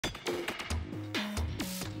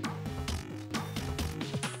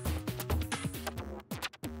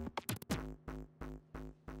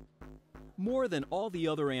More than all the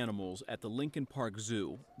other animals at the Lincoln Park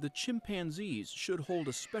Zoo, the chimpanzees should hold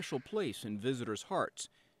a special place in visitors' hearts.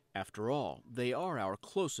 After all, they are our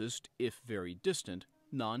closest, if very distant,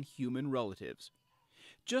 non-human relatives.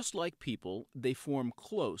 Just like people, they form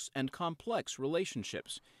close and complex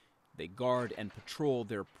relationships. They guard and patrol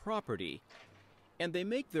their property, and they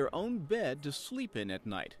make their own bed to sleep in at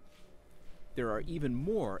night. There are even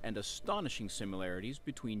more and astonishing similarities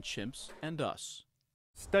between chimps and us.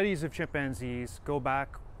 Studies of chimpanzees go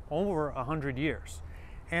back over 100 years.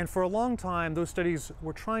 And for a long time, those studies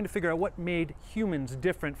were trying to figure out what made humans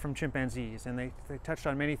different from chimpanzees. And they touched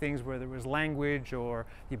on many things, whether it was language or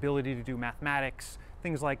the ability to do mathematics,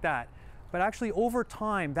 things like that. But actually, over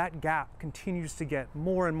time, that gap continues to get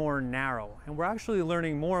more and more narrow. And we're actually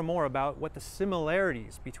learning more and more about what the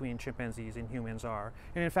similarities between chimpanzees and humans are.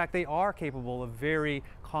 And in fact, they are capable of very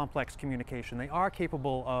complex communication. They are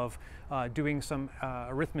capable of doing some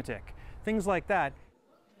arithmetic, things like that.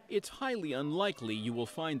 It's highly unlikely you will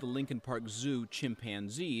find the Lincoln Park Zoo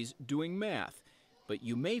chimpanzees doing math, but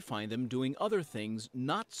you may find them doing other things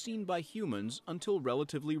not seen by humans until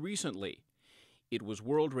relatively recently. It was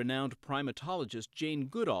world-renowned primatologist Jane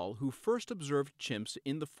Goodall who first observed chimps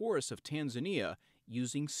in the forests of Tanzania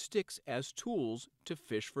using sticks as tools to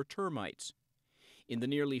fish for termites. In the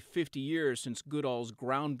nearly 50 years since Goodall's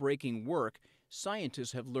groundbreaking work,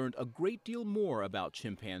 scientists have learned a great deal more about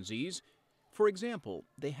chimpanzees. For example,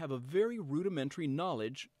 they have a very rudimentary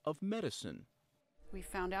knowledge of medicine. We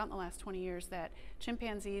found out in the last 20 years that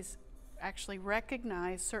chimpanzees actually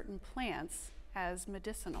recognize certain plants as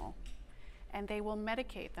medicinal, and they will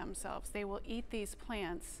medicate themselves. They will eat these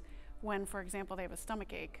plants when, for example, they have a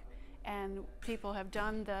stomach ache. And people have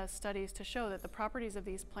done the studies to show that the properties of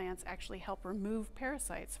these plants actually help remove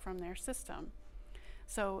parasites from their system.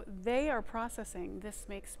 So they are processing, this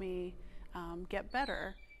makes me get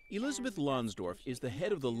better. Elizabeth Lonsdorf is the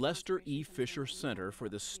head of the Lester E. Fisher Center for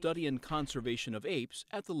the Study and Conservation of Apes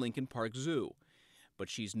at the Lincoln Park Zoo. But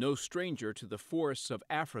she's no stranger to the forests of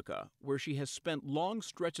Africa, where she has spent long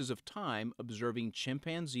stretches of time observing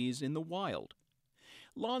chimpanzees in the wild.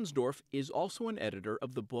 Lonsdorf is also an editor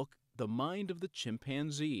of the book The Mind of the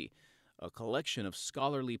Chimpanzee, a collection of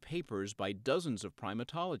scholarly papers by dozens of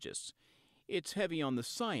primatologists. It's heavy on the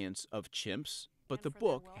science of chimps, but the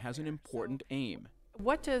book has an important aim.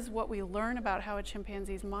 What does what we learn about how a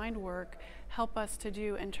chimpanzee's mind work help us to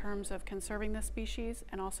do in terms of conserving the species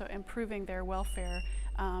and also improving their welfare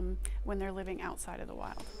when they're living outside of the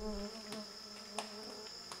wild?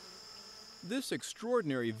 This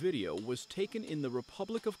extraordinary video was taken in the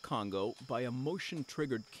Republic of Congo by a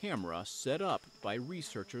motion-triggered camera set up by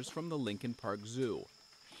researchers from the Lincoln Park Zoo.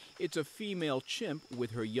 It's a female chimp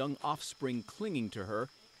with her young offspring clinging to her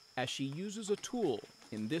as she uses a tool,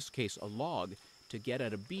 in this case a log, to get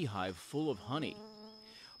at a beehive full of honey.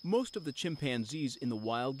 Most of the chimpanzees in the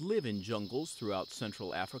wild live in jungles throughout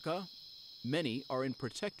Central Africa. Many are in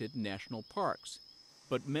protected national parks,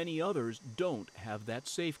 but many others don't have that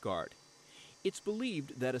safeguard. It's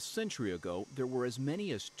believed that a century ago there were as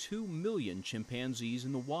many as 2 million chimpanzees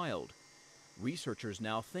in the wild. Researchers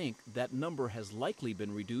now think that number has likely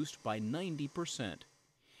been reduced by 90%.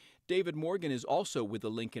 David Morgan is also with the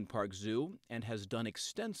Lincoln Park Zoo and has done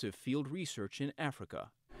extensive field research in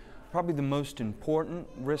Africa. Probably the most important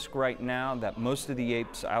risk right now that most of the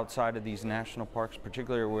apes outside of these national parks,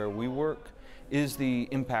 particularly where we work, is the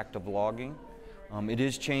impact of logging. It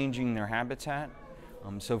is changing their habitat.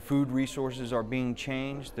 So food resources are being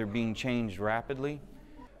changed. They're being changed rapidly.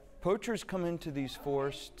 Poachers come into these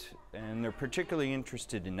forests and they're particularly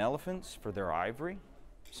interested in elephants for their ivory,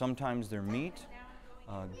 sometimes their meat.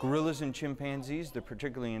 Gorillas and chimpanzees, they're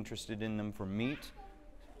particularly interested in them for meat,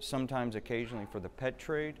 sometimes occasionally for the pet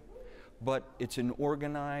trade, but it's an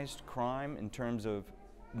organized crime in terms of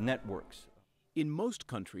networks. In most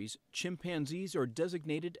countries, chimpanzees are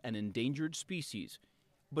designated an endangered species,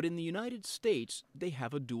 but in the United States, they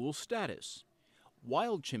have a dual status.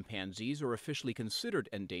 Wild chimpanzees are officially considered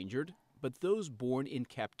endangered, but those born in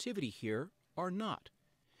captivity here are not.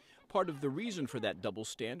 Part of the reason for that double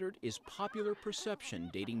standard is popular perception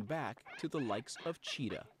dating back to the likes of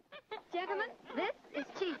cheetah. Gentlemen, this is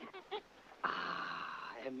cheetah.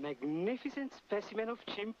 Ah, a magnificent specimen of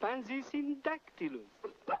Chimpanzees indactylus.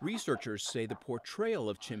 Researchers say the portrayal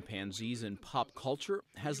of chimpanzees in pop culture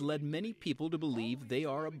has led many people to believe they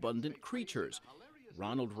are abundant creatures.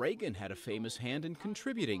 Ronald Reagan had a famous hand in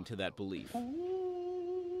contributing to that belief.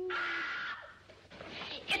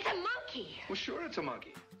 It's a monkey. Well, sure, it's a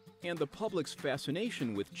monkey. And the public's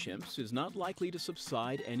fascination with chimps is not likely to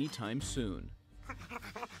subside anytime soon.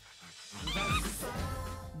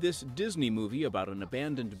 This Disney movie about an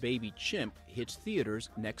abandoned baby chimp hits theaters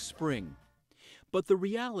next spring. But the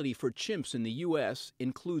reality for chimps in the U.S.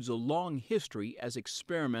 includes a long history as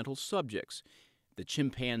experimental subjects. The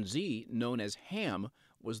chimpanzee, known as Ham,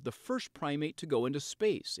 was the first primate to go into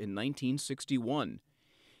space in 1961.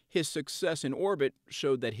 His success in orbit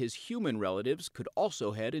showed that his human relatives could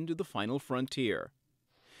also head into the final frontier.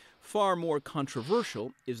 Far more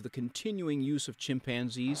controversial is the continuing use of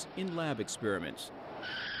chimpanzees in lab experiments.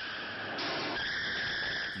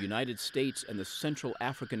 The United States and the Central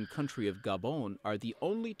African country of Gabon are the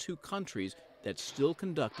only two countries that still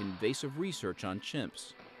conduct invasive research on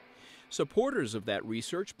chimps. Supporters of that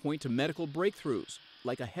research point to medical breakthroughs,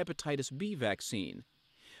 like a hepatitis B vaccine.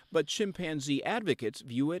 But chimpanzee advocates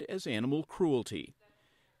view it as animal cruelty.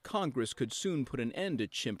 Congress could soon put an end to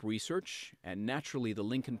chimp research, and naturally the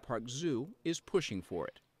Lincoln Park Zoo is pushing for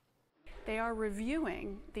it. They are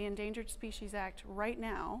reviewing the Endangered Species Act right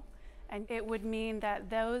now, and it would mean that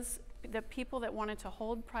the people that wanted to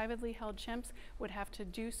hold privately held chimps would have to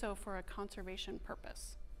do so for a conservation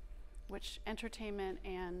purpose, which entertainment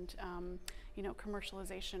and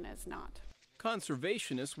commercialization is not.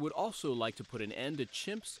 Conservationists would also like to put an end to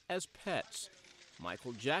chimps as pets.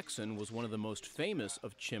 Michael Jackson was one of the most famous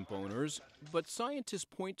of chimp owners, but scientists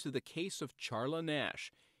point to the case of Charla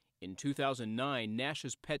Nash. In 2009,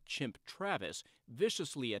 Nash's pet chimp Travis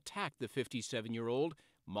viciously attacked the 57-year-old,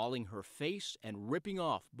 mauling her face and ripping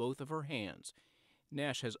off both of her hands.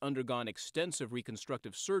 Nash has undergone extensive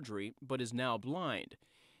reconstructive surgery but is now blind.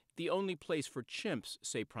 The only place for chimps,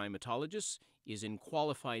 say primatologists, is in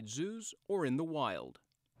qualified zoos or in the wild.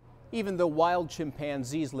 Even though wild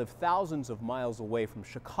chimpanzees live thousands of miles away from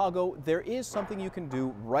Chicago, there is something you can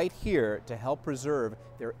do right here to help preserve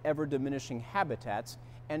their ever-diminishing habitats,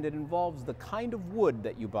 and it involves the kind of wood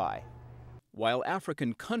that you buy. While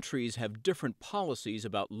African countries have different policies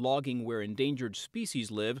about logging where endangered species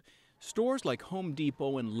live, stores like Home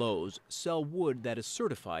Depot and Lowe's sell wood that is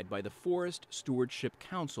certified by the Forest Stewardship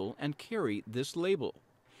Council and carry this label.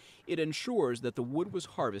 It ensures that the wood was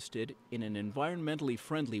harvested in an environmentally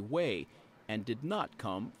friendly way and did not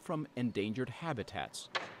come from endangered habitats.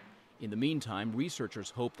 In the meantime,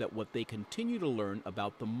 researchers hope that what they continue to learn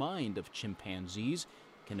about the mind of chimpanzees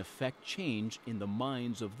can affect change in the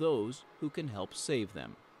minds of those who can help save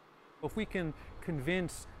them. If we can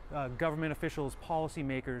convince government officials,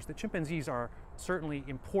 policymakers, that chimpanzees are certainly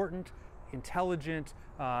important, intelligent,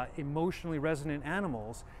 emotionally resonant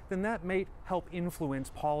animals, then that may help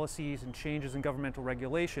influence policies and changes in governmental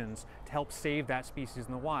regulations to help save that species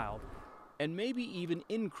in the wild. And maybe even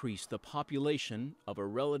increase the population of a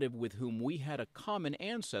relative with whom we had a common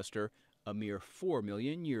ancestor a mere 4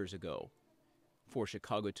 million years ago. For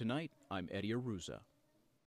Chicago Tonight, I'm Eddie Arruza.